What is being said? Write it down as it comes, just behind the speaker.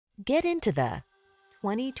Get into the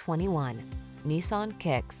 2021 Nissan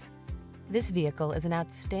Kicks. This vehicle is an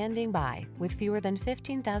outstanding buy with fewer than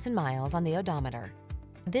 15,000 miles on the odometer.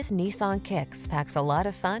 This Nissan Kicks packs a lot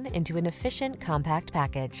of fun into an efficient, compact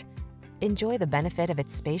package. Enjoy the benefit of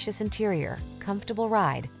its spacious interior, comfortable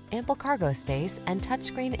ride, ample cargo space, and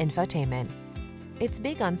touchscreen infotainment. It's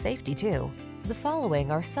big on safety too. The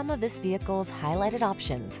following are some of this vehicle's highlighted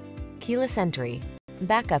options: keyless entry,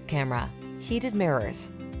 backup camera, heated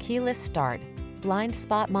mirrors, keyless start, blind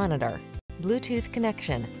spot monitor, Bluetooth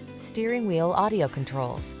connection, steering wheel audio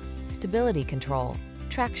controls, stability control,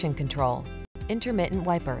 traction control, intermittent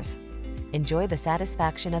wipers. Enjoy the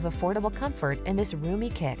satisfaction of affordable comfort in this roomy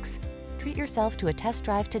Kicks. Treat yourself to a test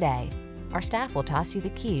drive today. Our staff will toss you the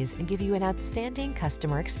keys and give you an outstanding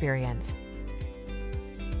customer experience.